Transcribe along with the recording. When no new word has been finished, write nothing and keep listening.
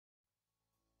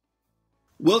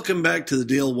Welcome back to the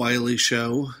Dale Wiley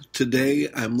Show. Today,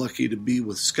 I'm lucky to be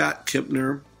with Scott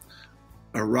Kempner,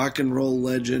 a rock and roll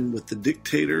legend with the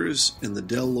Dictators and the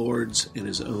Del Lords in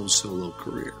his own solo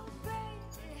career.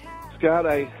 Scott,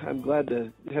 I'm glad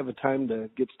to have a time to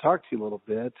get to talk to you a little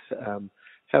bit.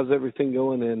 How's everything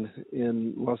going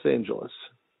in Los Angeles?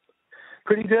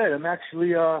 Pretty good. I'm actually,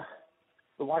 the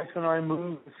wife and I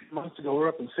moved a few months ago. We're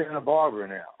up in Santa Barbara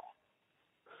now.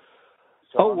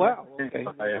 So wow. Okay.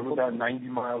 I'm about 90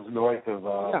 miles north of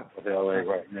LA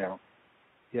right now.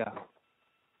 Yeah.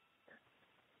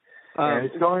 And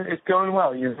it's going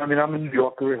well. I'm a New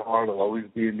Yorker at heart. I'll always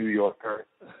be a New Yorker.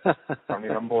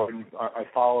 I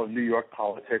follow New York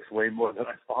politics way more than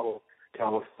I follow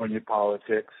California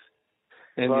politics.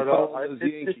 And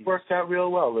it works out real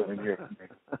well living here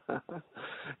for me.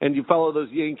 And you follow those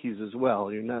Yankees as well.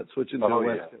 You're not switching to the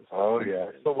West Coast. Oh, yeah.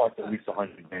 I still watch at least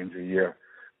 100 games a year.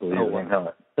 Believe it or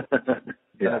not.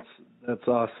 Yeah. That's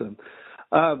awesome.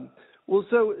 Well,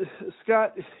 so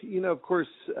Scott, of course,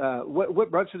 what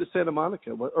brought you to Santa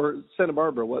Monica or Santa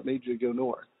Barbara? What made you go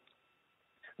north?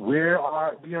 We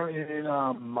are in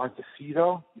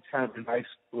Montecito. It's kind of a nice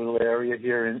little area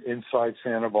here inside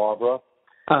Santa Barbara.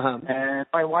 Uh-huh. And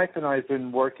my wife and I have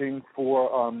been working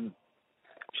for.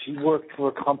 She worked for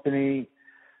a company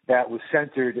that was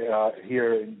centered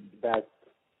here in about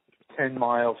 10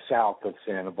 miles south of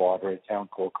Santa Barbara, a town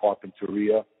called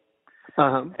Carpinteria.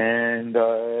 Uh-huh. And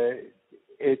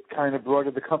it kind of brought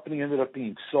her, the company ended up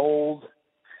being sold,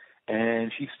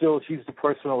 and she's the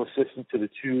personal assistant to the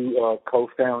two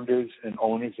co-founders and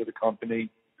owners of the company,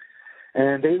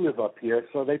 and they live up here,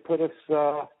 so they put us,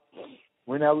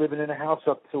 we're now living in a house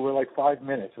up to, we're like 5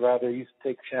 minutes. Rather, it used to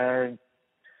take Sharon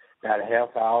about a half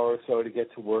hour or so to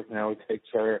get to work. Now it takes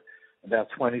her about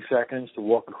 20 seconds to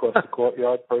walk across the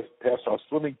courtyard, past our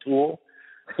swimming pool,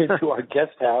 into our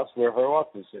guest house where her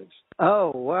office is.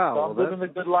 Oh, wow. So I'm living the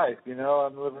good life,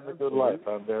 I'm living the good life.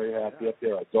 I'm very happy up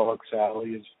here. Our dog,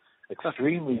 Sally, is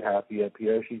extremely happy up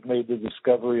here. She's made the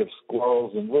discovery of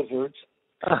squirrels and lizards,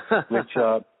 which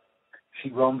she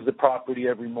roams the property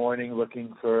every morning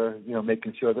looking for,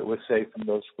 making sure that we're safe from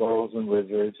those squirrels and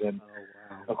lizards. And,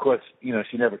 of course,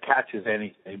 she never catches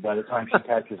anything. By the time she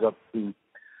catches up to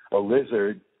a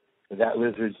lizard, that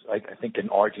lizard's, I think, in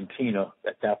Argentina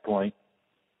at that point.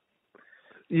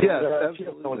 Yeah, she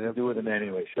doesn't know what to do with him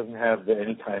anyway. She doesn't have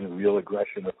any kind of real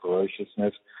aggression or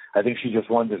ferociousness. I think she just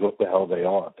wonders what the hell they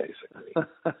are, basically.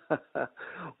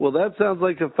 Well, that sounds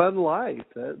like a fun life.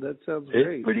 That sounds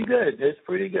great. It's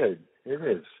pretty good.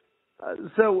 It is.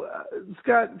 So,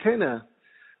 Scott,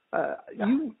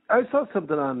 I saw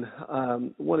something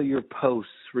on one of your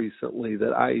posts recently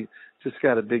that I just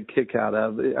got a big kick out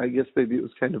of. I guess maybe it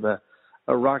was kind of a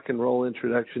rock and roll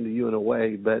introduction to you in a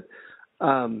way, but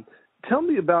tell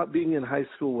me about being in high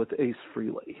school with Ace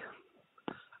Frehley.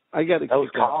 That was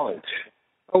college.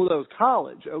 Oh, that was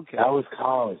college. Okay. That was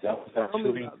college. That was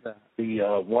actually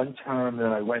the one term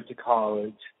that I went to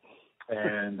college.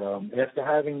 And after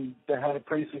having had a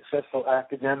pretty successful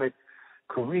academic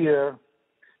career,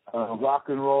 rock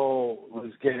and roll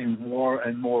was getting more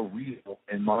and more real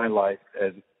in my life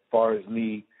as far as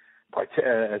me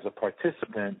as a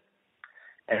participant.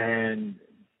 And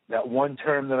that one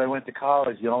term that I went to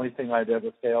college, the only thing I'd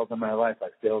ever failed in my life, I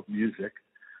failed music.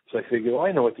 So I figured,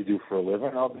 I know what to do for a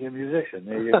living. I'll be a musician.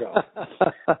 There you go.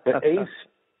 But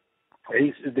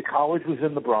Ace, the college was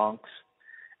in the Bronx,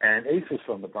 and Ace was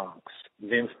from the Bronx.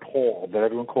 His name's Paul, but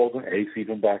everyone called him Ace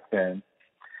even back then.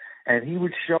 And he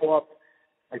would show up,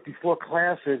 like before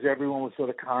classes, everyone would sort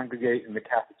of congregate in the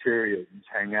cafeteria and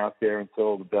hang out there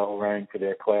until the bell rang for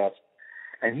their class.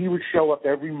 And he would show up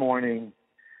every morning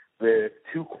with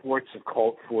 2 quarts of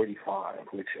Colt 45,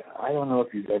 which I don't know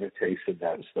if you've ever tasted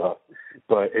that stuff,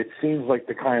 but it seems like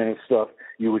the kind of stuff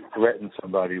you would threaten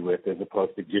somebody with as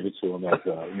opposed to give it to them as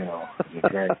a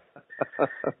drink.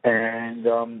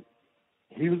 And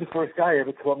he was the first guy who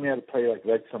ever taught me how to play,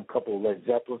 read some couple of Led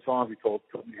Zeppelin songs. He taught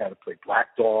me how to play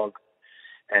Black Dog.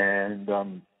 And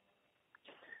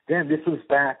then this was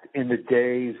back in the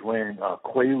days when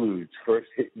Quaaludes first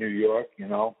hit New York,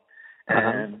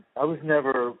 And I was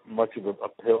never much of a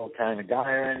pill kind of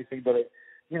guy or anything, but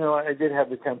I did have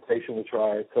the temptation to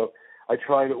try it. So I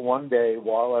tried it one day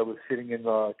while I was sitting in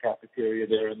the cafeteria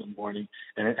there in the morning,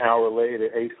 and an hour later,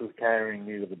 Ace was carrying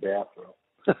me to the bathroom.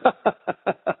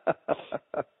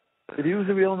 But he was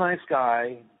a real nice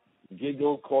guy.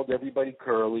 Giggled, called everybody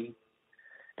Curly,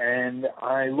 and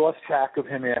I lost track of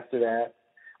him after that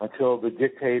until the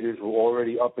Dictators were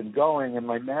already up and going, and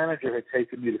my manager had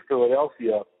taken me to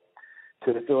Philadelphia,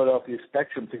 to the Philadelphia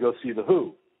Spectrum to go see The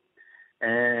Who.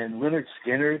 And Leonard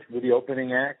Skinner with the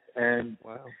opening act. And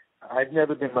I've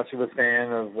never been much of a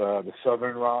fan of the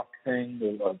Southern rock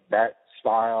thing, of that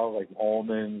style, like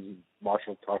Allman,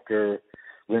 Marshall Tucker,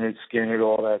 Lynyrd Skynyrd,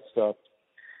 all that stuff.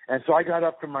 And so I got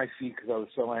up from my seat because I was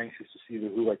so anxious to see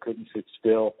the Who. I couldn't sit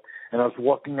still. And I was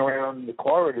walking around the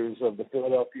corridors of the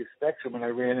Philadelphia Spectrum, and I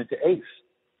ran into Ace.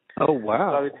 Oh,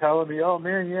 wow. Started telling me, oh,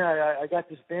 man, yeah, I got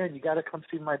this band. You got to come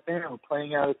see my band. We're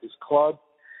playing out at this club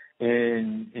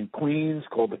in Queens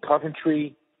called the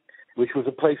Coventry, which was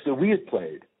a place that we had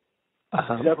played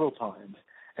several times.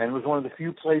 And it was one of the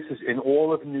few places in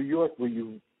all of New York where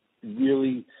you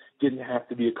really didn't have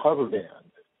to be a cover band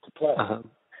to play.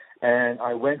 And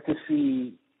I went to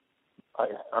see,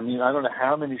 I mean, I don't know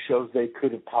how many shows they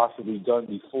could have possibly done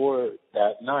before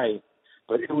that night,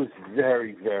 but it was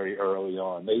very, very early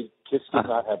on. Kiss did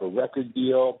not have a record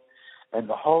deal, and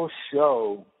the whole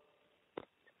show,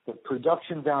 the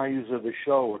production values of the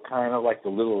show were kind of like the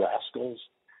Little Rascals.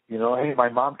 You know, hey, my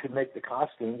mom could make the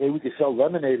costumes. Hey, we could sell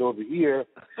lemonade over here.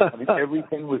 I mean,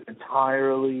 everything was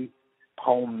entirely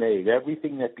homemade.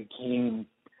 Everything that became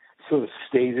sort of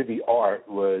state-of-the-art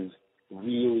was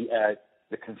really at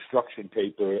the construction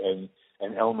paper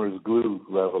and Elmer's glue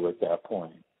level at that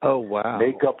point. Oh, wow.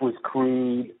 Makeup was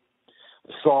crude.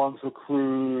 The songs were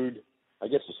crude. I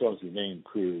guess the songs remained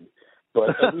crude. But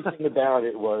everything about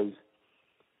it was,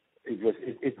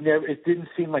 it didn't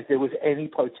seem like there was any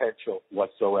potential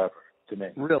whatsoever to me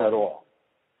at all.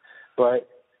 But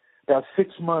about 6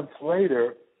 months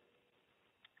later,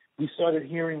 we started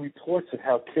hearing reports of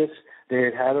how Kiss, they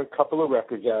had a couple of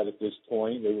records out at this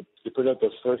point. They put out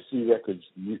those first 3 records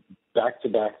back to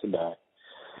back to back.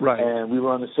 Right. And we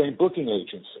were on the same booking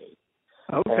agency.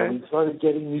 Okay. And we started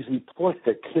getting these reports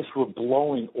that Kiss were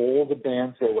blowing all the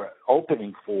bands they were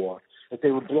opening for, that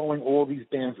they were blowing all these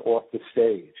bands off the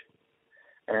stage.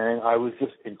 And I was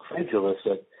just incredulous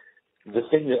at the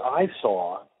thing that I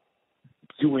saw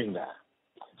doing that.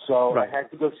 So I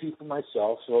had to go see for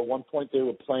myself. So at one point they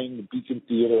were playing the Beacon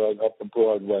Theater up on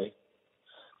Broadway.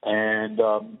 And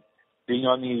being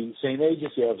on the same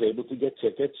agency, I was able to get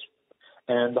tickets.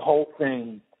 And the whole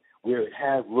thing, where it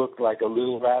had looked like a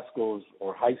Little Rascals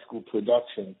or high school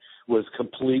production, was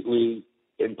completely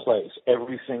in place.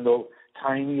 Every single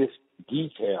tiniest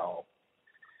detail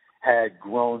had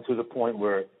grown to the point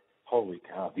where, holy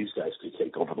cow, these guys could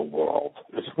take over the world.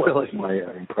 That's what was my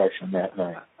impression that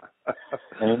night.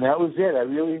 And that was it. I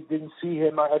really didn't see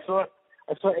him. I saw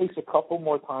Ace a couple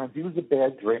more times. He was a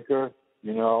bad drinker,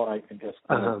 you know. I think that's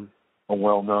kind of a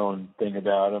well-known thing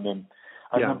about him. And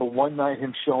I remember one night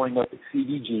him showing up at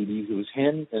CBGB's. It was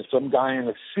him and some guy in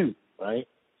a suit, right?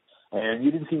 And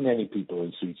you didn't see many people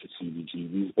in suits at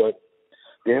CBGB's, but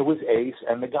there was Ace,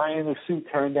 and the guy in the suit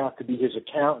turned out to be his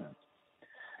accountant.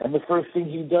 And the first thing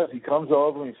he does, he comes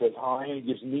over and he says, hi, and he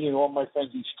gives me and all my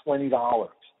friends each $20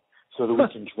 so that we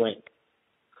can drink.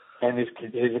 And his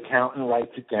accountant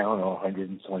writes it down,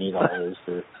 $120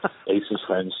 for Ace's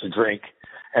friends to drink.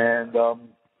 And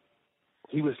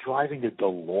he was driving a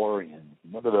DeLorean.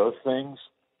 Remember those things?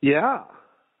 Yeah.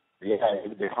 Yeah,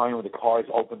 behind where the cars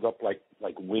opened up like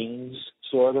wings,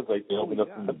 sort of, like they opened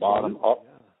up from the bottom up.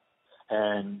 Yeah.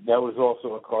 And that was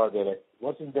also a car that it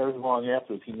wasn't very long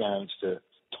afterwards he managed to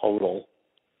total.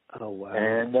 Oh, wow.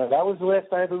 And that was the last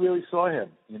I ever really saw him,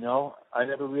 you know. I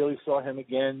never really saw him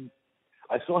again.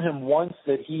 I saw him once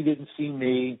that he didn't see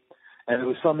me, and it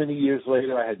was so many years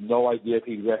later I had no idea if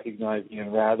he'd recognize me,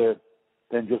 and rather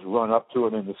than just run up to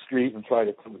him in the street and try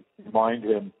to remind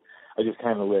him, I just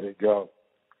kind of let it go.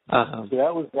 So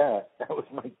that was that. That was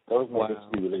my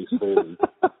history with Ace Frehley.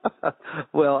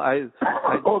 Well,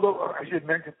 although I should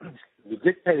mention, the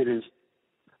Dictators,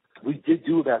 we did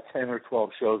do about 10 or 12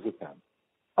 shows with them.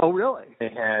 Oh, really? They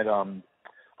had,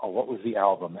 what was the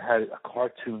album? It had a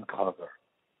cartoon cover.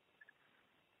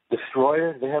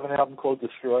 Destroyer? They have an album called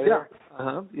Destroyer?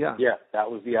 Yeah. Yeah. Yeah,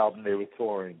 that was the album they were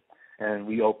touring. And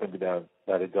we opened about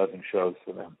a dozen shows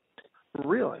for them.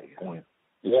 Really?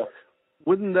 Yeah.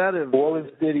 Wouldn't that have... All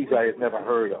in cities I had never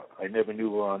heard of. I never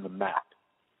knew were on the map.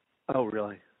 Oh,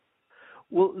 really?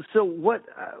 Well, so what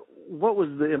was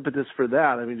the impetus for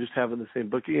that? I mean, just having the same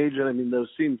booking agent? I mean, those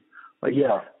seem like...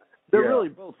 They're really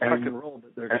both rock and roll,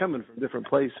 but they're coming from different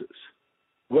places.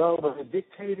 Well, when the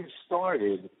Dictators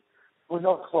started, there were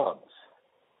no clubs.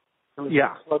 There was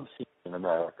no club scene in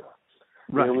America.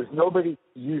 Right. There was nobody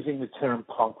using the term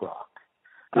punk rock.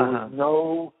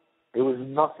 There was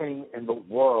nothing in the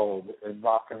world in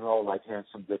rock and roll like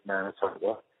Handsome Dick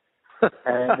Manitoba.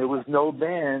 And there was no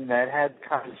band that had the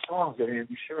kind of songs that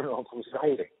Andy Shernoff was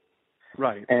writing.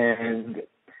 Right. And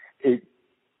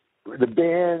the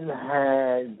band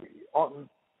had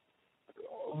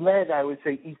led, I would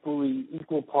say,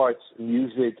 equal parts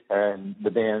music and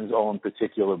the band's own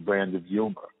particular brand of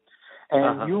humor.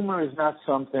 And humor is not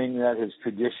something that has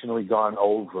traditionally gone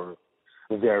over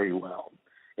very well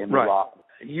in the rock.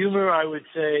 Humor, I would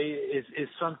say, is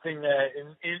something that,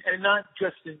 and not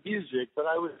just in music, but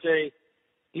I would say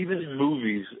even in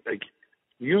movies, like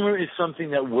humor is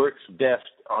something that works best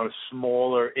on a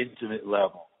smaller, intimate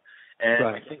level. And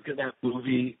I think of that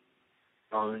movie.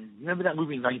 Remember that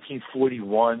movie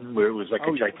 1941, where it was like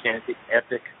a gigantic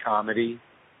epic comedy?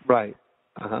 Right.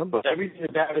 But everything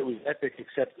about it was epic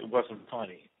except it wasn't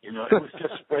funny. You know, it was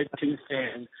just spread too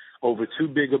thin over too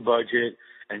big a budget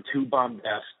and too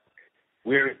bombastic.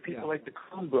 Whereas people like the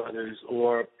Coen Brothers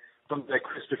or something like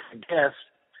Christopher Guest,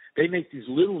 they make these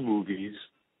little movies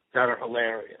that are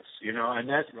hilarious. You know, and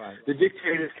that's the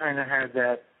Dictators kind of had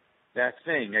that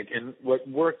thing. Like, and what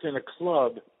worked in a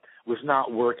club was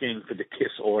not working for the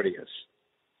KISS audience,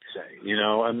 say. You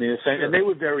know, I mean, and they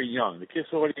were very young. The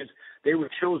KISS audience, they were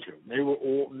children. They were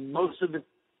most of the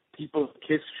people at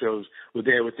KISS shows were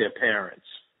there with their parents.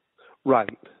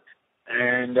 Right.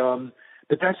 And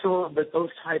but that's all. But those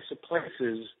types of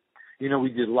places, you know,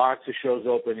 we did lots of shows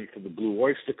opening for the Blue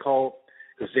Oyster Cult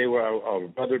because they were our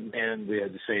brother band. We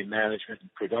had the same management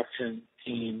and production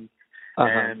team,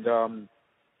 and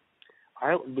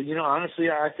you know, honestly,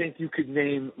 I think you could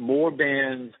name more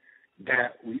bands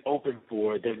that we opened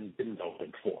for than didn't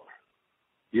open for.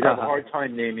 You'd have a hard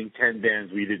time naming 10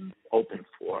 bands we didn't open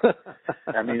for.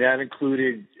 I mean, that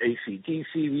included AC/DC.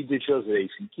 We did shows with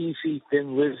AC/DC,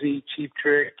 Thin Lizzy, Cheap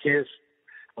Trick, KISS,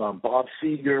 Bob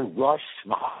Seger, Rush,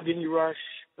 Mahogany Rush,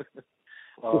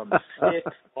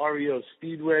 Styx, REO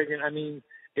Speedwagon. I mean,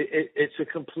 it's a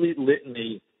complete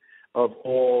litany of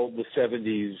all the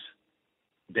 70s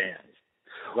bands.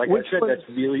 Like I said, that's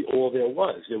really all there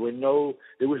was. There was no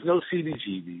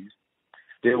CBGBs.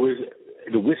 There was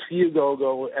the Whiskey A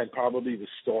Go-Go and probably the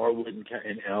Starwood in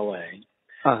L.A.,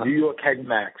 New York had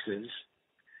Max's,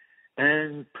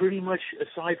 and pretty much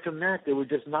aside from that, there were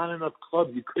just not enough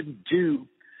clubs. You couldn't do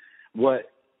what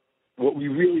we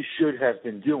really should have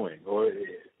been doing.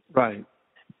 Right.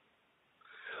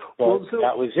 But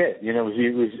that was it. You know,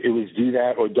 it was do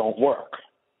that or don't work.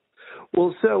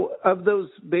 Well, so of those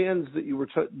bands that you were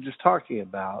just talking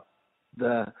about,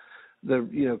 the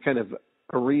you know, kind of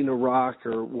arena rock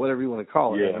or whatever you want to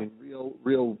call it, I mean,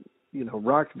 real you know,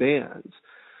 rock bands,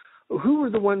 who were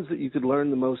the ones that you could learn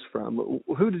the most from?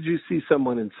 Who did you see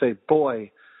someone and say,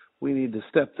 boy, we need to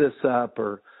step this up?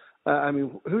 Or I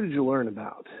mean, who did you learn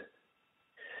about?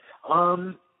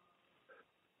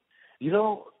 You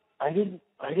know, I didn't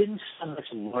so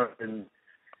much learn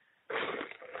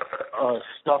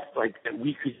stuff like that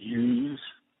we could use,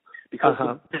 because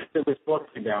the things that we're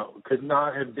talking about could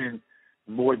not have been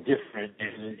more different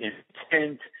in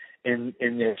intent,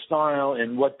 in their style,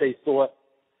 and what they thought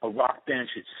a rock band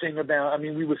should sing about. I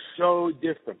mean, we were so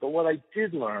different. But what I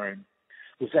did learn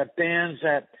was that bands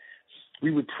that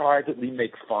we would privately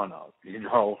make fun of, you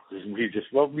know, because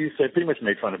we pretty much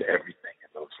made fun of everything in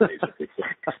those days.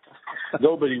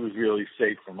 Nobody was really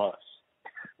safe from us.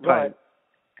 But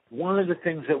one of the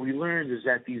things that we learned is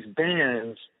that these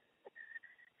bands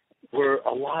were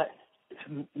a lot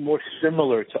more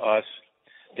similar to us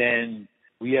than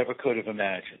we ever could have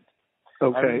imagined.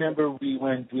 Okay. I remember we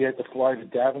had to fly to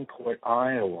Davenport,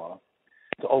 Iowa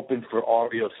to open for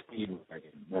REO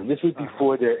Speedwagon. And this was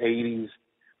before their 80s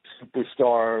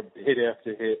superstar hit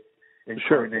after hit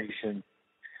incarnation.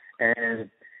 And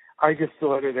I just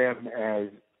thought of them as,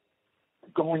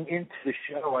 going into the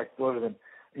show, I thought of them,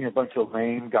 you know, a bunch of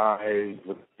lame guys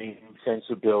with lame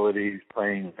sensibilities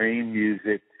playing lame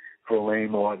music for a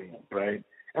lame audience, right?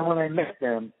 And when I met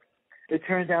them, it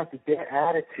turned out that their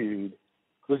attitude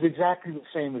was exactly the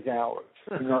same as ours.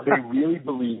 You know, they really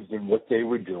believed in what they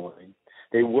were doing.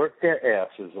 They worked their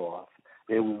asses off.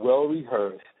 They were well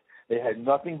rehearsed. They had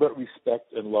nothing but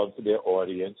respect and love for their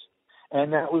audience,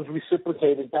 and that was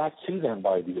reciprocated back to them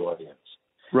by the audience.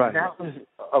 Right. And that was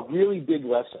a really big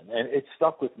lesson, and it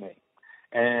stuck with me.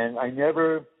 And I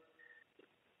never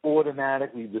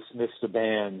automatically dismissed a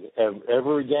band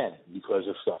ever again because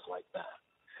of stuff like that.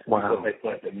 Wow. Because I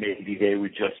thought that maybe they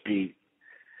would just be,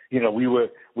 you know, we were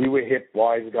hip,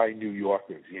 wise guy New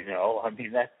Yorkers, you know. I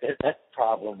mean, that's the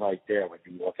problem right there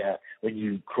when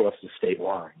you cross the state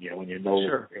line, you know, when you're no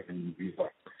longer in New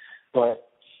York. But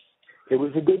it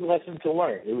was a good lesson to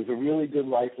learn. It was a really good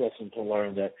life lesson to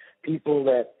learn that people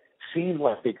that seemed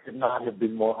like they could not have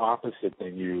been more opposite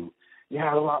than you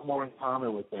had a lot more in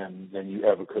common with them than you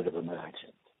ever could have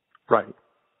imagined. Right.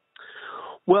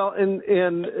 Well,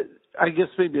 and I guess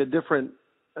maybe a different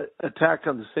attack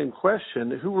on the same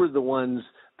question, who were the ones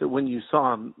that when you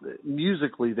saw them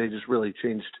musically, they just really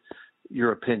changed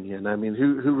your opinion? I mean,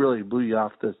 who really blew you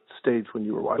off the stage when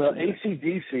you were watching? Well,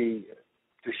 AC/DC,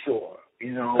 for sure.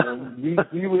 You know,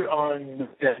 we were on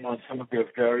them on some of their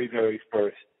very, very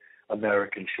first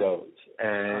American shows,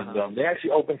 and they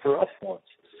actually opened for us once.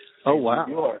 Oh, wow.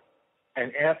 New York.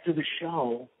 And after the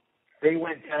show, they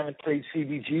went down and played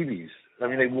CBGB's. I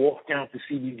mean, they walked down to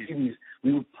CBGB's.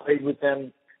 We played with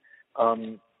them,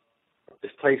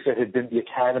 this place that had been the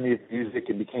Academy of Music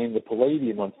and became the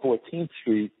Palladium on 14th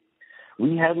Street.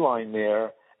 We headlined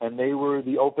there, and they were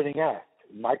the opening act.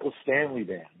 Michael Stanley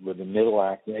Band were the middle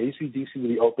act, and AC/DC were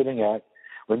the opening act.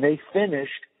 When they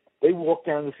finished, they walked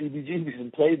down to CBGB's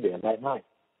and played there that night.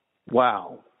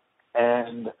 Wow.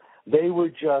 And they were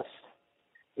just,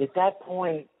 at that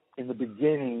point in the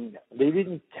beginning, they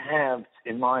didn't have,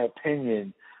 in my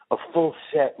opinion, a full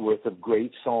set worth of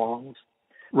great songs.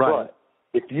 Right. But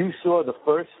if you saw the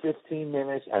first 15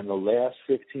 minutes and the last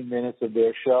 15 minutes of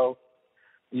their show,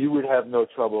 you would have no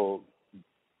trouble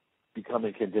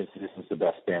becoming convinced this is the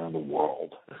best band in the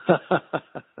world.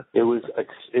 It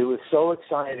was so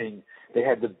exciting. They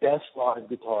had the best live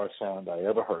guitar sound I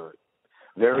ever heard.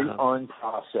 Very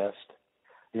unprocessed.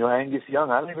 You know, Angus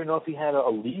Young, I don't even know if he had a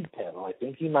lead pedal. I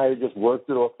think he might have just worked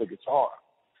it off the guitar.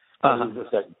 It was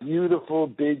just that beautiful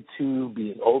big tube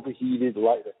being overheated.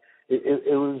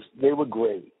 They were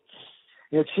great.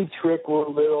 You know, Cheap Trick were a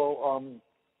little,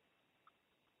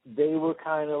 they were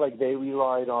kind of like, they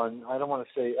relied on, I don't want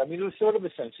to say, I mean, it was sort of a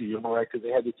sense of humor, right? Because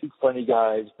they had the two funny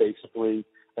guys, basically,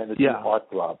 and the two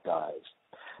heartthrob guys.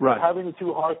 Right. But having the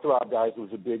two heartthrob guys was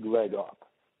a big leg up.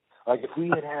 Like, if we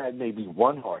had maybe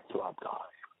one heartthrob guy,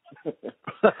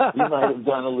 we might have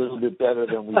done a little bit better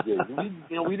than we did.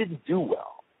 We didn't do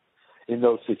well in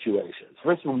those situations.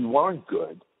 First of all, we weren't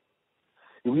good.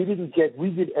 We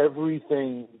did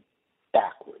everything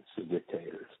backwards, the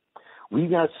Dictators. We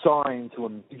got signed to a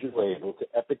major label, to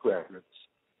Epic Records.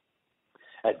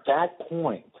 At that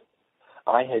point,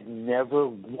 I had never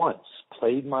once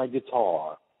played my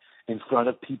guitar in front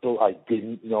of people I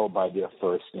didn't know by their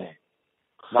first name.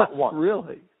 Not once.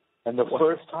 Really? And the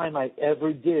first time I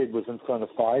ever did was in front of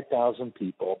 5,000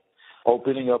 people,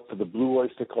 opening up for the Blue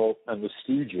Oyster Cult and the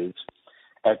Stooges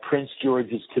at Prince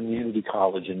George's Community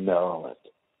College in Maryland.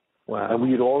 Wow. And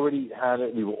we had already had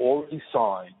it. We were already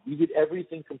signed. We did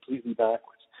everything completely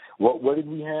backwards. What did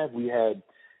we have? We had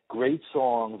great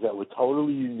songs that were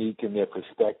totally unique in their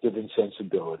perspective and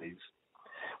sensibilities.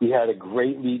 We had a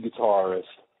great lead guitarist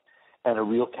and a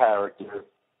real character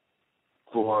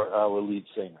for our lead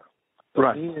singer. But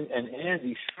right. Me and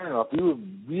Andy, sure enough, we were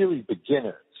really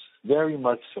beginners, very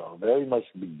much so, very much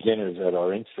beginners at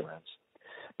our instruments.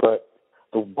 But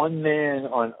the one man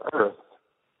on earth,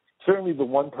 certainly the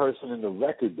one person in the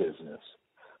record business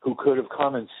who could have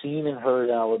come and seen and heard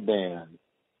our band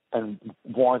and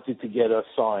wanted to get us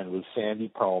signed was Sandy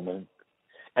Pearlman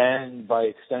and, by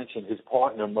extension, his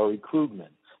partner, Murray Krugman.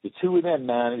 The two of them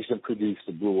managed and produced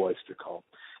the Blue Oyster Cult.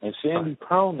 And Sandy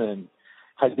Pearlman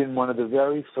had been one of the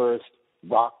very first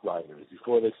rock writers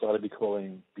before they started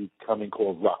becoming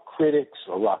called rock critics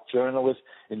or rock journalists.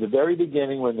 In the very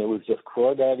beginning, when there was just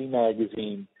Crawdaddy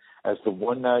magazine as the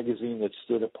one magazine that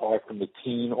stood apart from the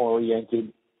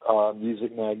teen-oriented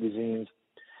music magazines,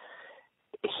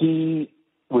 he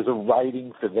was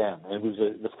writing for them. It was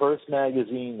the first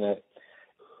magazine that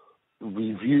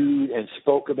reviewed and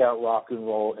spoke about rock and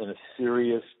roll in a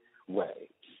serious way,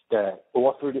 that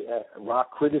offered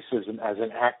rock criticism as an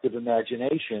act of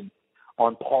imagination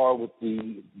on par with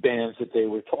the bands that they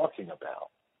were talking about.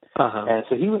 And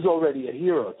so he was already a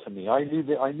hero to me. I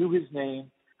knew his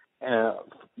name.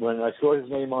 When I saw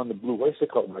his name on the Blue Oyster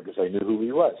Cult records, I knew who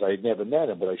he was. I had never met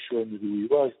him, but I sure knew who he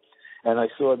was. And I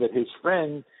saw that his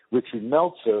friend, Richard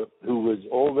Meltzer, who was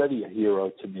already a hero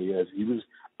to me, as he was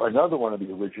another one of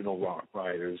the original rock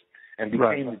writers and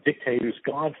became the Dictators'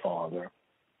 godfather,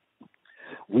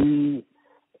 we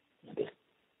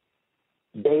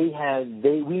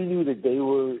knew that they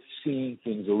were seeing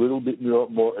things a little bit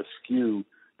more askew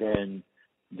than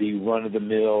the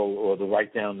run-of-the-mill or the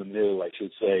right-down-the-mill, I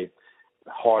should say,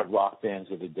 hard rock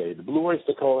bands of the day. The Blue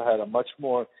Oyster Cult had a much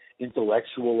more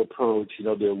intellectual approach. You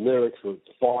know, their lyrics were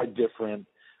far different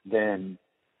than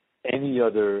any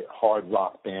other hard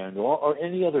rock band or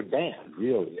any other band,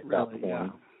 really, at that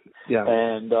point. Yeah.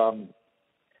 And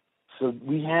so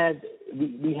we had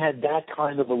that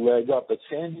kind of a leg up. But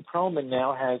Sandy Pearlman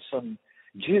now has some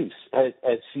juice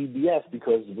at CBS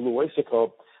because the Blue Oyster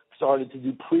Cult started to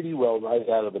do pretty well right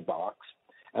out of the box.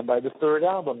 And by the third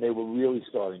album, they were really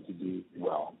starting to do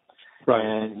well. Right.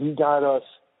 And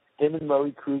him and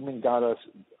Murray Krugman got us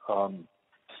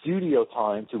studio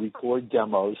time to record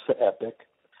demos for Epic,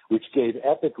 which gave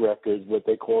Epic Records what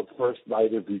they called first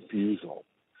right of refusal.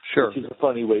 Sure. Which is a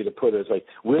funny way to put it. It's like,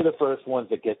 we're the first ones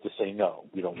that get to say no,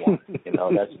 we don't want it.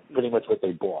 That's pretty much what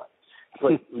they bought.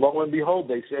 But lo and behold,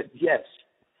 they said yes.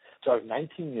 So I was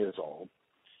 19 years old,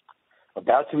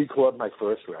 about to record my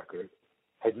first record.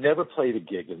 Had never played a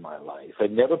gig in my life.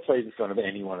 I'd never played in front of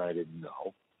anyone I didn't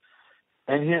know.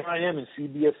 And here I am in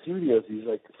CBS Studios, these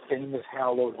like famous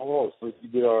hallowed halls. So we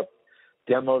did our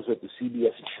demos at the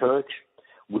CBS Church,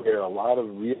 where a lot of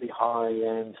really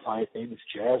high-end, famous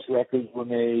jazz records were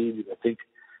made. I think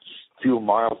a few of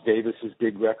Miles Davis's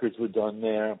big records were done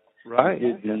there. Right. We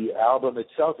did the album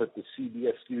itself at the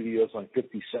CBS Studios on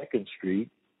 52nd Street,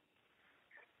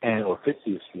 or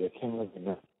 50th Street. I can't remember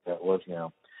what that was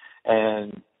now.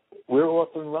 And we're off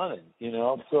and running,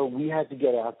 so we had to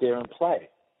get out there and play.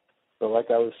 So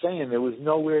like I was saying, there was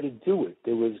nowhere to do it.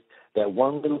 There was that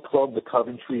one little club, the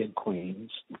Coventry in Queens.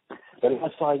 But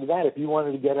outside of that, if you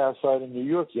wanted to get outside in New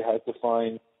York, you had to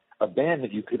find a band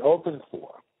that you could open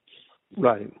for.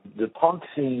 Right. The punk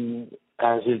scene,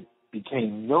 as it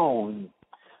became known,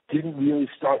 didn't really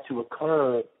start to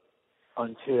occur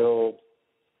until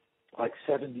like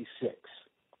 76.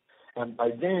 And by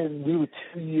then, we were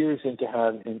 2 years into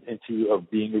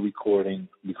being recording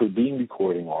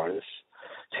artists.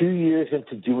 2 years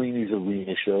into doing these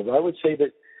arena shows. I would say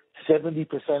that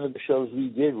 70% of the shows we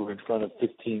did were in front of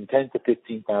 10 to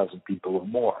 15,000 people or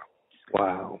more.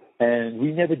 Wow. And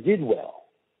we never did well.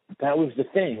 That was the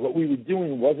thing. What we were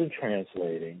doing wasn't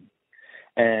translating.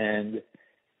 And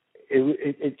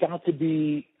it got to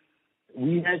be,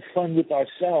 we had fun with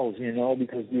ourselves,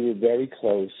 because we were very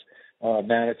close.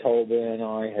 Manitoba and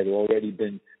I had already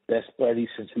been best buddies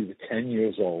since we were 10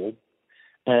 years old.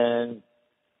 And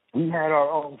we had our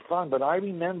own fun, but I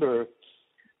remember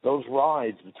those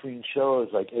rides between shows,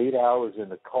 like 8 hours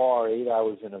in a car, 8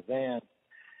 hours in a van,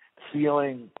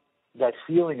 that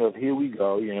feeling of, here we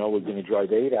go, we're going to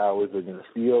drive 8 hours, we're going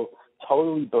to feel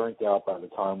totally burnt out by the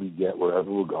time we get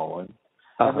wherever we're going,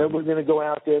 and then we're going to go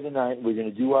out there tonight, and we're going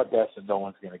to do our best, and no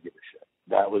one's going to give a shit.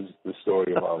 That was the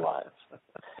story of our lives.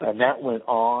 And that went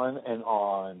on and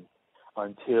on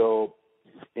until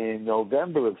in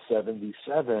November of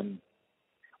 77,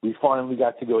 we finally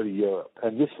got to go to Europe.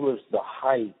 And this was the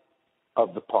height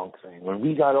of the punk thing. When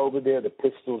we got over there, the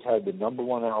Pistols had the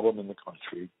 #1 album in the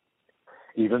country,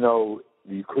 even though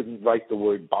you couldn't write the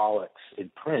word bollocks in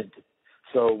print.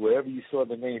 So wherever you saw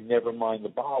the name, never mind the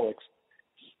bollocks,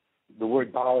 the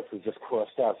word bollocks was just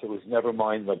crossed out. So it was never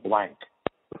mind the blank.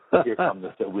 Here come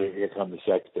the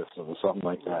Sex Pistols or something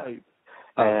like that. Right.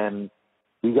 And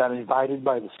we got invited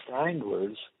by the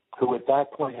Stranglers, who at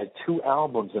that point had 2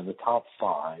 albums in the top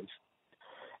 5,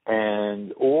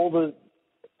 and all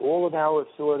of our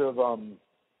sort of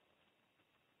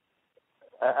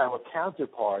our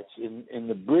counterparts in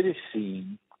the British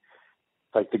scene,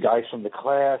 like the guys from the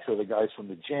Clash or the guys from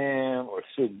the Jam or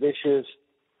Sid Vicious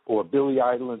or Billy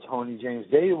Idol and Tony James,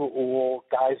 they were all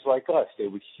guys like us. They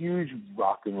were huge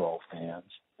rock and roll fans.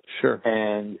 Sure.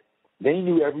 And they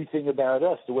knew everything about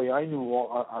us the way I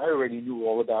already knew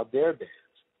all about their bands.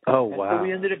 Oh, and wow. so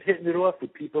we ended up hitting it off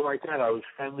with people like that. I was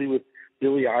friendly with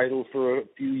Billy Idol for a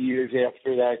few years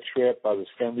after that trip. I was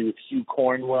friendly with Hugh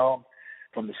Cornwell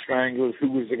from the Stranglers,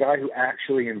 who was the guy who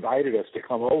actually invited us to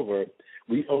come over.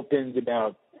 We opened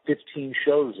about 15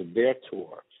 shows of their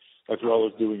tour, as well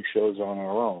as doing shows on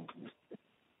our own.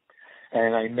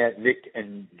 And I met Nick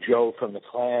and Joe from the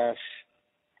Clash,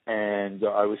 and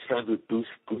I was friends with Bruce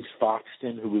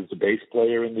Foxton, who was the bass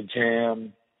player in the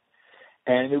Jam.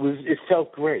 And it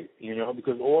felt great,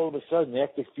 because all of a sudden,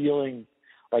 after feeling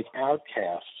like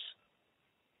outcasts,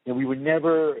 we were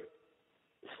never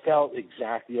felt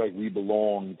exactly like we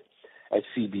belonged at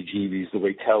CBGB's, the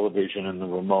way Television and the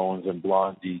Ramones and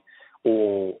Blondie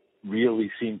all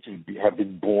really seemed to have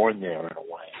been born there in a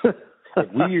way.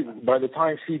 By the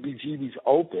time CBGB's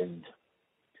opened,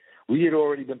 we had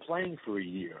already been playing for a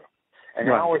year, and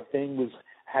right. Our thing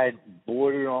had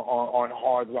bordered on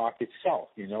hard rock itself.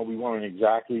 We weren't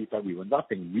exactly, but we were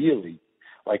nothing really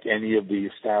like any of the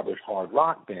established hard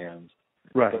rock bands.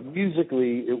 Right. But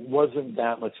musically, it wasn't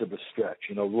that much of a stretch.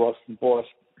 Ross and Boss,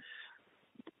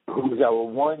 who was our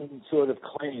one sort of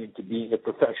claim to being a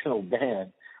professional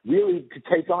band, really could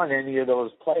take on any of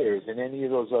those players and any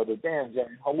of those other bands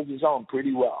and hold his own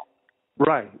pretty well.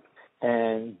 Right.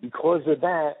 And because of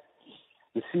that,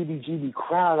 the CBGB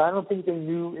crowd, I don't think they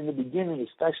knew in the beginning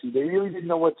especially, they really didn't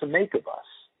know what to make of us.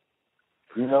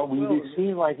 We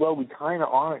seemed like, we kind of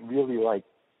aren't really like,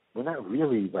 we're not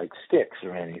really like Styx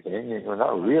or anything. We're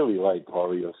not really like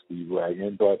REO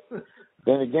Speedwagon, but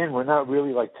then again, we're not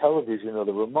really like television or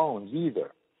the Ramones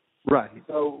either. Right.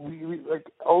 So we like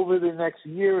over the next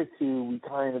year or two, we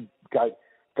kind of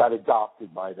got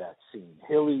adopted by that scene.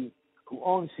 Hilly, who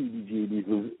owned CBGBs,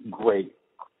 was great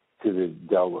to the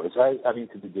Delwards. I mean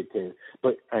to the Dictators.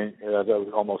 But and as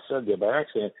I almost said there by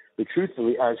accident, but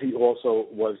truthfully, as he also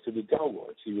was to the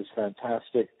Delwards, he was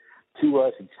fantastic to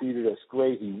us. He treated us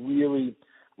great. He really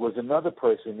was another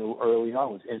person who early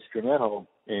on was instrumental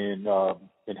in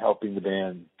helping the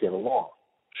band get along.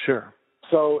 Sure.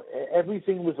 So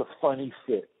everything was a funny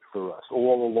fit for us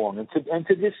all along. And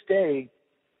to this day,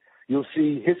 you'll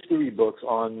see history books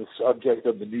on the subject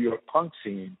of the New York punk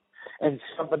scene, and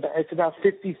it's about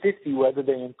 50-50 whether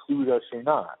they include us or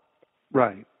not.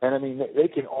 Right. And, I mean, they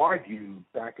can argue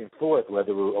back and forth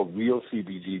whether we're a real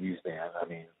CBGB's band. I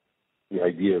mean, the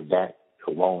idea of that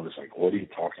alone is like, what are you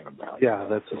talking about? Yeah,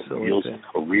 that's a silly thing.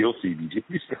 A real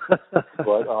CBGB's band.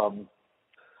 But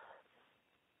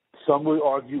some would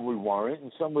argue we weren't,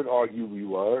 and some would argue we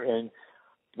were. And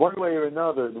one way or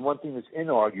another, the one thing that's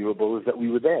inarguable is that we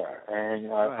were there.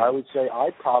 And I would say I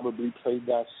probably played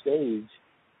that stage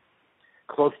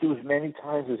close to as many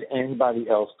times as anybody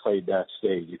else played that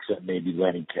stage, except maybe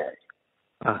Lenny Kaye.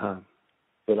 Uh-huh.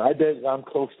 But I bet I'm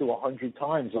close to 100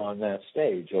 times on that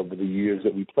stage over the years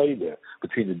that we played there,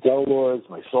 between the Del Lords,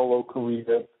 my solo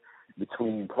career,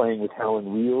 between playing with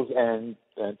Helen Wheels and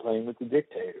playing with the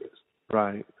Dictators.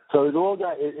 Right. So it all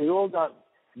got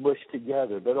mushed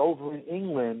together. But over in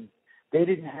England, they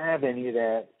didn't have any of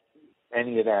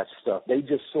that stuff. They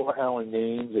just saw our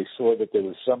names. They saw that there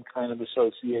was some kind of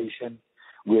association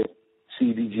with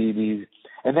CBGBs,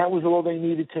 and that was all they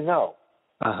needed to know.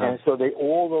 Uh-huh. And so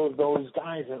all of those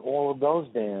guys and all of those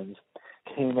bands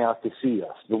came out to see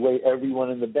us, the way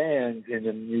everyone in the band in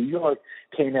New York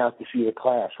came out to see the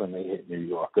Clash when they hit New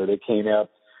York, or they came out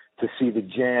to see the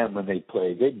Jam when they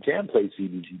played. Jam played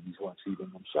CBGBs once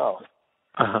even themselves.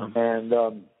 Uh-huh. And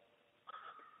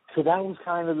so that was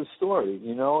kind of the story,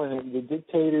 you know. And the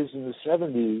Dictators in the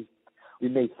 70s, we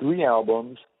made 3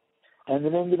 albums, and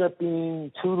it ended up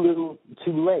being too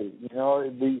late. You know,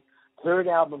 the 3rd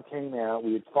album came out.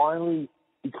 We had finally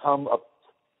become a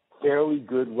fairly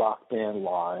good rock band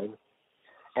live.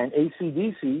 And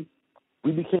AC/DC,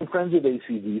 we became friends with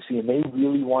AC/DC, and they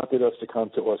really wanted us to come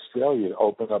to Australia to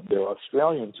open up their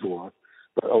Australian tour.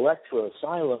 But Elektra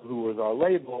Asylum, who was our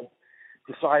label,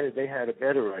 decided they had a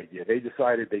better idea. They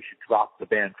decided they should drop the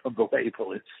band from the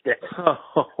label instead,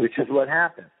 which is what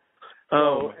happened.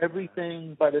 So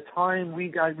everything, by the time we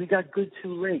got good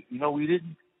too late. You know, we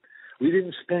didn't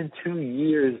spend 2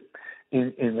 years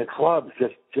in the clubs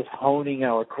just honing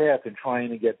our craft and trying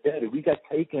to get better. We got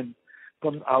taken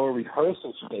from our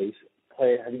rehearsal space,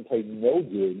 having played no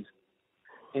gigs,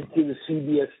 into the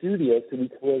CBS studio to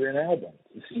record an album.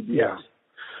 The CBS. Yeah.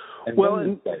 And well,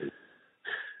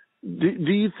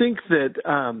 do you think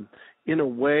that in a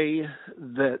way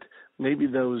that maybe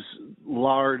those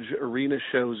large arena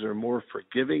shows are more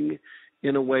forgiving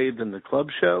in a way than the club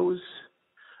shows?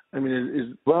 I mean,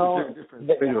 is there a different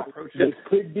way to approach it? They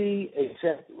could be,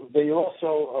 except they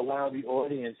also allow the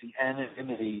audience the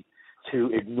anonymity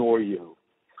to ignore you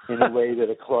in a way that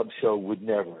a club show would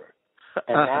never.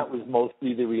 And that was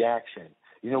mostly the reaction.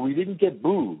 You know, we didn't get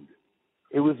booed.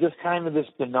 It was just kind of this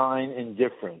benign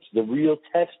indifference. The real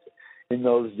test in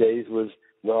those days was,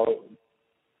 well,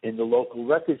 in the local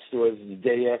record stores, the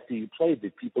day after you played,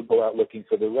 did people go out looking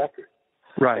for the record?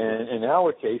 Right. And in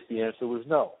our case, the answer was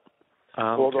no. Okay.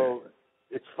 Although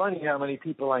it's funny how many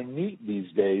people I meet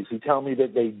these days who tell me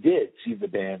that they did see the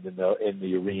band in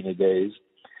the arena days,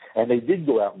 and they did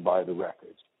go out and buy the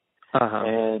records. Uh-huh.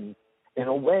 And in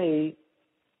a way,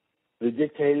 the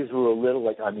Dictators were a little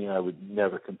like, I mean, I would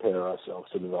never compare ourselves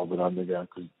to the Velvet Underground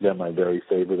because they're my very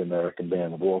favorite American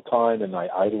band of all time, and I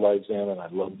idolize them, and I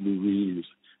love Lou Reed. He's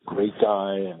a great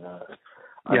guy and a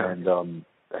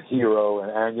hero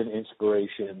and an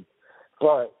inspiration.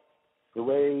 But the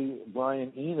way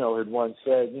Brian Eno had once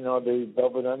said, you know, the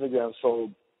Velvet Underground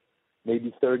sold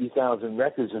maybe 30,000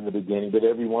 records in the beginning, but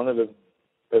every one of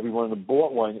them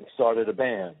bought one started a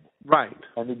band. Right.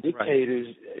 And the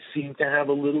Dictators seem to have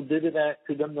a little bit of that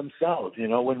to them themselves. You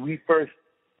know, when we first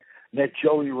met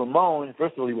Joey Ramone,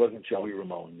 first of all, he wasn't Joey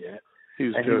Ramone yet. He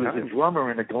was a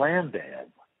drummer in a glam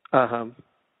band. Uh-huh.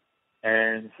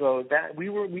 And so that we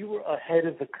were ahead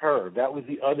of the curve. That was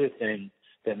the other thing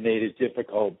that made it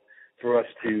difficult for us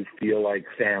to feel like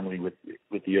family with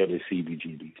the other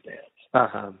CBGB bands.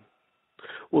 Uh-huh.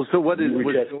 Well, so was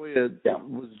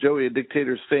Joey a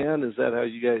Dictators fan? Is that how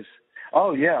you guys?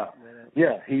 Oh yeah,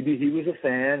 yeah. He was a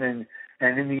fan,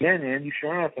 and in the end, Andy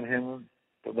Sharp and him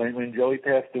But when Joey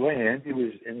passed away, Andy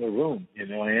was in the room.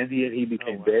 Andy and he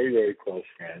became very, very close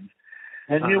friends.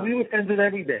 And, we were friends with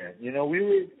every band. We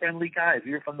were friendly guys.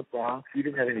 We were from the Bronx. We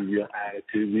didn't have any real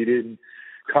attitude. We didn't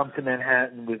come to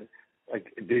Manhattan with,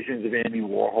 visions of Andy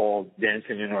Warhol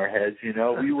dancing in our heads.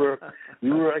 We were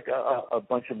like a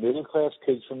bunch of middle-class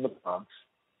kids from the Bronx,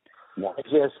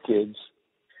 wise-ass kids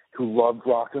who loved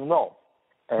rock and roll.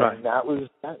 And that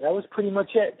was pretty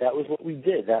much it. That was what we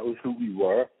did. That was who we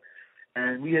were.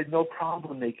 And we had no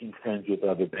problem making friends with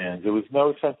other bands. There was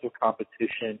no sense of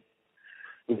competition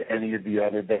with any of the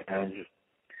other bands.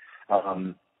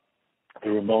 The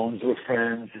Ramones were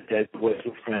friends, the Dead Boys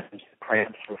were friends, the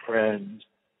Cramps were friends,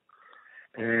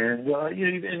 and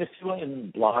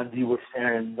and Blondie were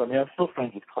friends. I mean, I'm still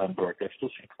friends with Clem Burke. I still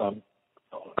see Clem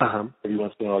every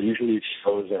once in a while. Usually at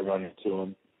shows I run into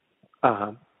him.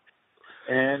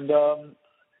 And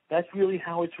that's really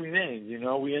how it's remained.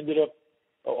 We ended up,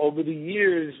 over the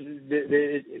years,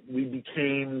 we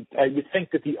became, I would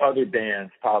think that the other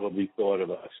bands probably thought of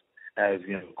us as,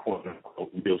 quote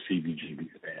unquote, real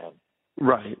CBGB's band.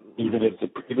 Right. Even if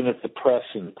the press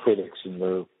and the critics and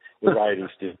the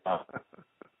writers did not.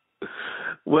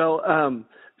 Well,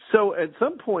 so at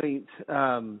some point,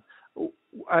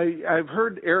 I've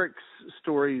heard Eric's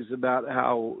stories about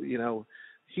how,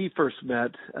 he first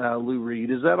met Lou Reed.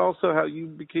 Is that also how you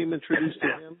became introduced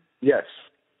to him? Yes.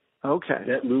 Okay.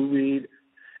 Met Lou Reed.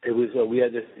 It was we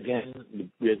had the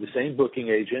same booking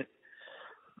agent.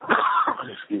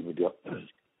 Excuse me, it's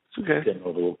okay. Getting a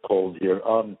little cold here.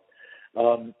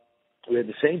 We had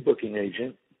the same booking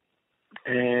agent,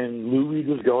 and Lou Reed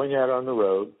was going out on the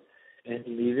road, and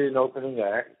he needed an opening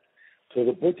act. So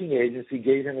the booking agency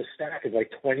gave him a stack of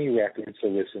 20 records to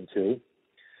listen to,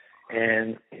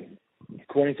 and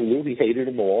according to Lou, he hated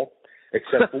them all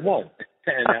except for one,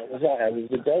 and that was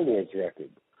the Del Lords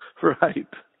record. Right.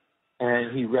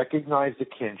 And he recognized the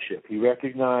kinship. He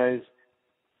recognized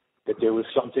that there was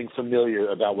something familiar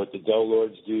about what the Del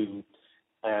Lords do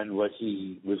and what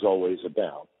he was always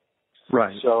about.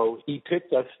 Right. So he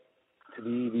picked us to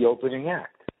be the opening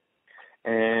act.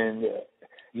 And,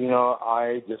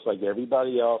 I, just like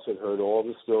everybody else, had heard all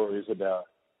the stories about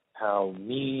how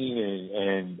mean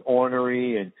and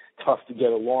ornery and tough to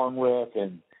get along with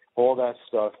and all that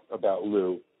stuff about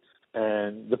Lou.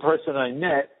 And the person I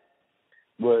met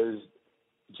was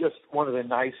just one of the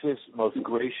nicest, most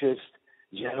gracious,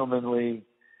 gentlemanly,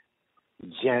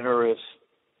 generous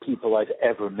people I've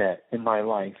ever met in my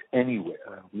life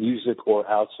anywhere, music or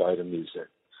outside of music.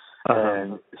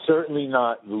 And certainly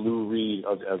not the Lou Reed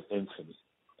of infamy.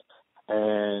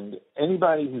 And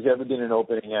anybody who's ever been an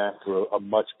opening act for a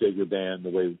much bigger band the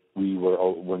way we were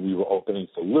when we were opening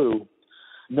for Lou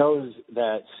knows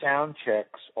that sound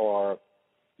checks are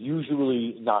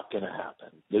usually not going to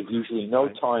happen. There's usually no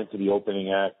time for the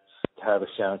opening act to have a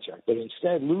sound check. But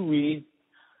instead, Lou Reed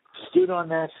stood on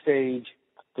that stage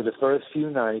for the first few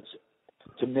nights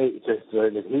so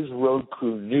that his road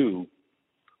crew knew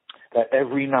that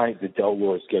every night the Del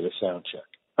Lords get a sound check.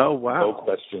 Oh, wow. No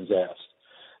questions asked.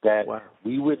 That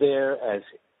we were there at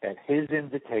his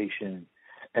invitation,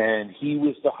 and he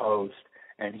was the host,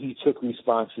 and he took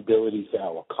responsibility for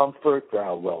our comfort, for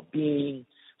our well-being,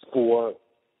 for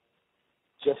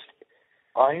just,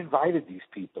 I invited these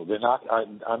people. They're not, I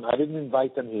didn't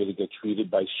invite them here to get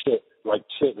treated like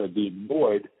shit or be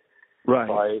ignored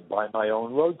by my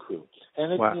own road crew.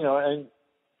 And and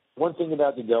one thing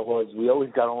about the Del Lords, we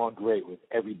always got along great with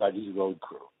everybody's road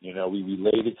crew. We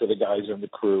related to the guys on the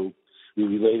crew. We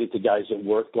related to guys that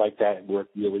worked like that and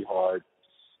worked really hard.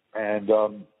 And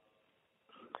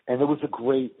it was a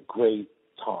great, great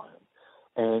time.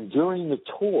 And during the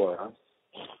tour,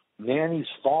 Manny's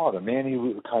father, Manny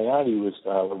Coyote, was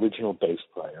our original bass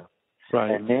player.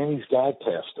 Right. And Manny's dad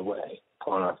passed away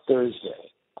on a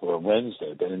Thursday or a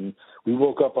Wednesday. Then we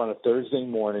woke up on a Thursday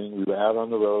morning. We were out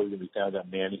on the road, and we found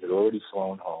out Manny had already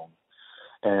flown home.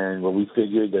 And we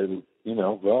figured that,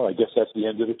 I guess that's the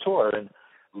end of the tour. And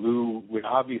Lou would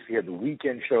obviously have the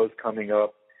weekend shows coming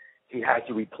up. He had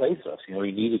to replace us. He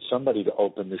needed somebody to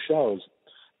open the shows.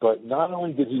 But not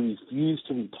only did he refuse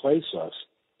to replace us,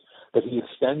 but he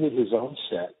extended his own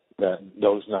set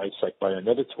those nights by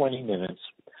another 20 minutes,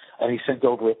 and he sent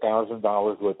over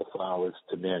 $1,000 worth of flowers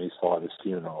to Manny's father's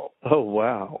funeral. Oh,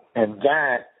 wow. And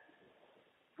that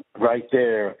right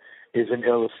there is an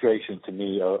illustration to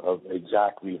me of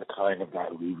exactly the kind of guy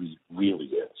Lou Reed really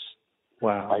is.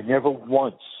 Wow. I never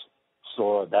once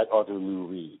saw that other Lou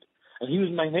Reed. And he was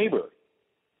my neighbor.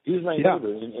 He was my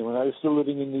neighbor. And when I was still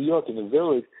living in New York in the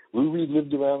village, Lou Reed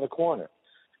lived around the corner.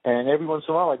 And every once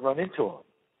in a while I'd run into him,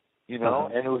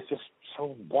 and it was just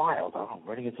so wild. I'm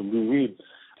running into Lou Reed.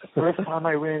 The first time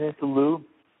I ran into Lou,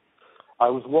 I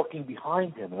was walking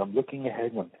behind him, and I'm looking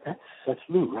ahead, and that's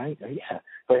Lou, right? Yeah.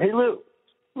 But hey, Lou,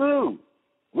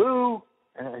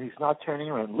 and he's not turning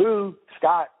around. Lou,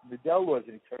 Scott, the Del Lords,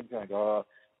 and he turns around and goes,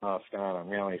 oh, Scott, I'm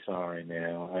really sorry,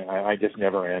 man. I just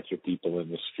never answer people in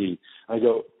the street. I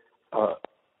go,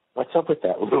 what's up with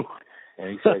that, Lou? And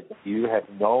he said, you have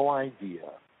no idea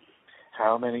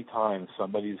how many times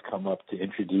somebody's come up to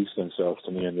introduce themselves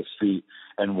to me in the street,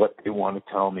 and what they want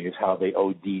to tell me is how they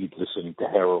OD'd listening to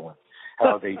heroin,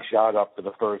 how they shot up for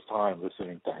the first time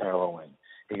listening to heroin.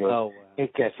 He goes, oh, wow.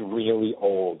 It gets really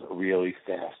old really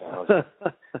fast. And I was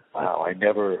like, wow, I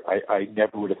never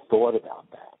would have thought about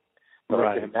that. But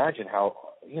right. I can imagine how,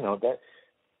 that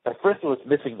at first it was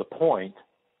missing the point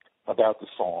about the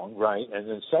song, right? And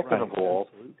then second of all,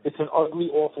 absolutely. It's an ugly,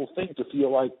 awful thing to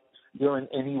feel like you're in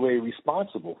any way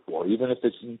responsible for, even if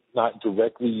it's not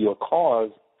directly your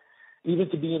cause, even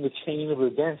to be in the chain of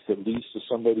events that leads to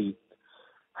somebody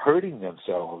hurting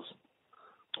themselves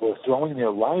or throwing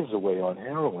their lives away on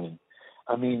heroin.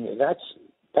 I mean,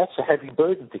 that's a heavy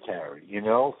burden to carry,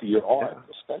 for your art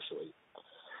especially.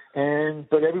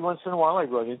 But every once in a while I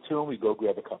run into him, we go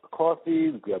grab a cup of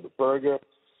coffee, we grab a burger,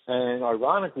 and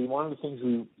ironically, one of the things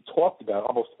we talked about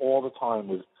almost all the time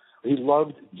was he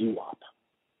loved doo-wop.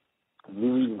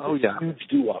 He was a huge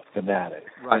doo-wop fanatic.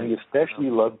 Right. And he especially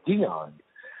loved Dion,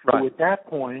 who at that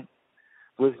point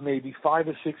was maybe 5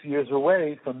 or 6 years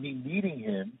away from me meeting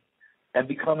him and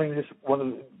becoming one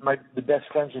of the best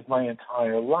friends of my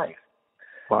entire life.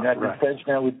 Wow. And I've been friends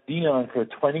now with Dion for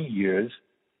 20 years,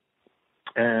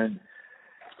 and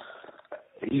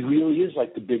he really is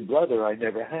like the big brother I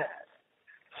never had.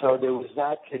 So there was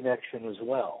that connection as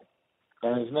well.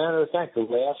 And as a matter of fact, the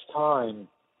last time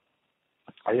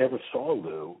I ever saw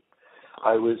Lou,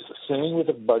 I was staying with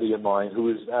a buddy of mine who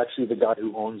is actually the guy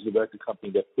who owns the record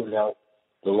company that put out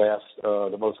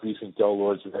the most recent Del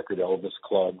Lords record, Elvis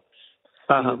Club.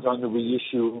 He was on the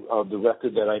reissue of the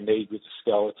record that I made with the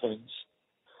Skeletons.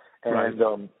 And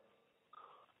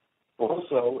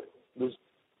also was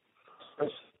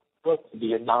supposed to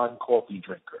be a non-coffee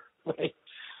drinker. Right?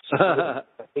 So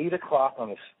at 8 o'clock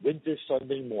on a winter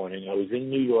Sunday morning, I was in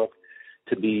New York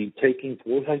to be what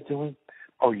was I doing?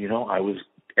 Oh, I was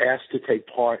asked to take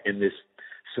part in this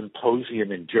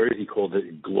symposium in Jersey called the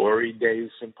Glory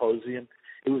Days Symposium.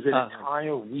 It was an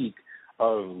entire week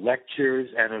of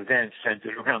lectures and events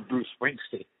centered around Bruce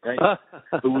Springsteen, right?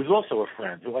 Who was also a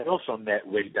friend, who I also met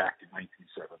way back in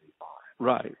 1975.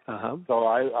 Right. So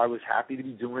I was happy to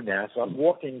be doing that. So I'm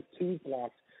walking 2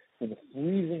 blocks in a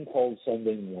freezing cold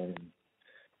Sunday morning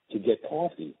to get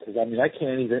coffee, because, I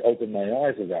can't even open my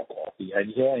eyes without coffee.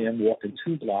 And here I am walking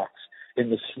 2 blocks in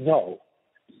the snow.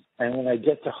 And when I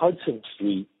get to Hudson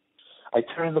Street, I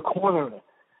turn the corner,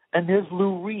 and there's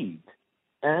Lou Reed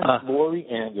and Laurie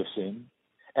Anderson,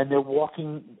 and they're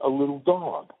walking a little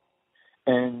dog.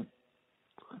 And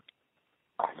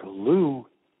I go, Lou,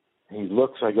 and he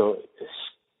looks, I go,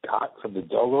 Scott from the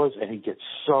Del Lords, and he gets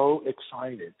so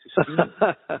excited to see me.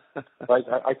 Like,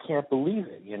 I can't believe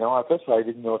it, At first I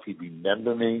didn't know if he'd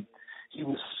remember me. He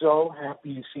was so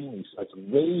happy to see me. So I was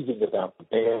raving about the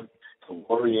band to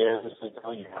Laurie Anderson,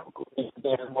 telling you how great the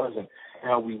band was and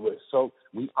how we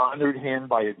honored him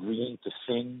by agreeing to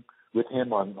sing with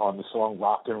him on the song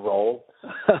Rock and Roll.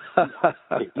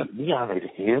 We honored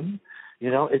him.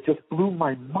 It just blew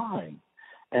my mind.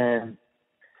 And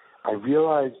I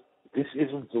realized this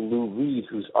isn't the Lou Reed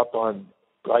who's up on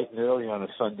bright and early on a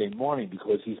Sunday morning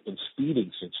because he's been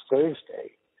speeding since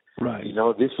Thursday. Right.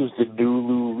 This was the new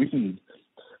Lou Reed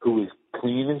who is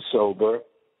clean and sober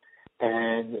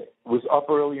and was up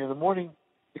early in the morning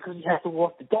because he had to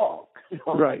walk the dog,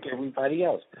 like everybody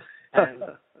else. And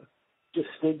just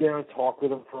stood there and talked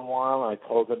with him for a while. And I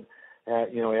told him,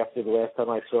 after the last time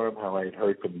I saw him, how I had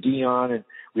heard from Dion, and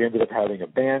we ended up having a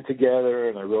band together,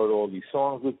 and I wrote all these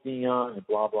songs with Dion, and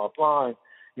blah, blah, blah. And,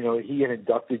 he had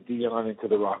inducted Dion into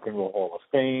the Rock and Roll Hall of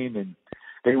Fame, and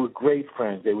they were great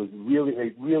friends. They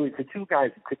really, for 2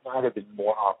 guys who could not have been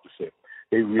more opposite,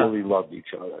 they really loved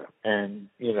each other. And,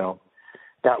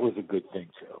 that was a good thing,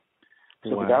 too.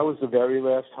 So that was the very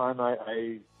last time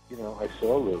I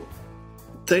saw Lou.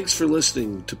 Thanks for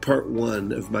listening to part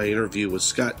 1 of my interview with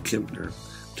Scott Kempner.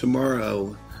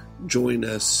 Tomorrow, join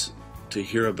us to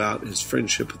hear about his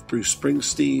friendship with Bruce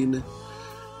Springsteen,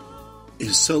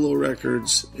 his solo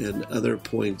records, and other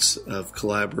points of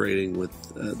collaborating with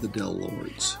the Del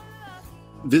Lords.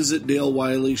 Visit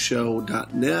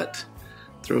DaleWileyShow.net,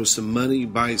 throw some money,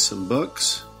 buy some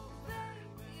books.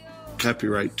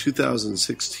 Copyright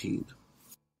 2016.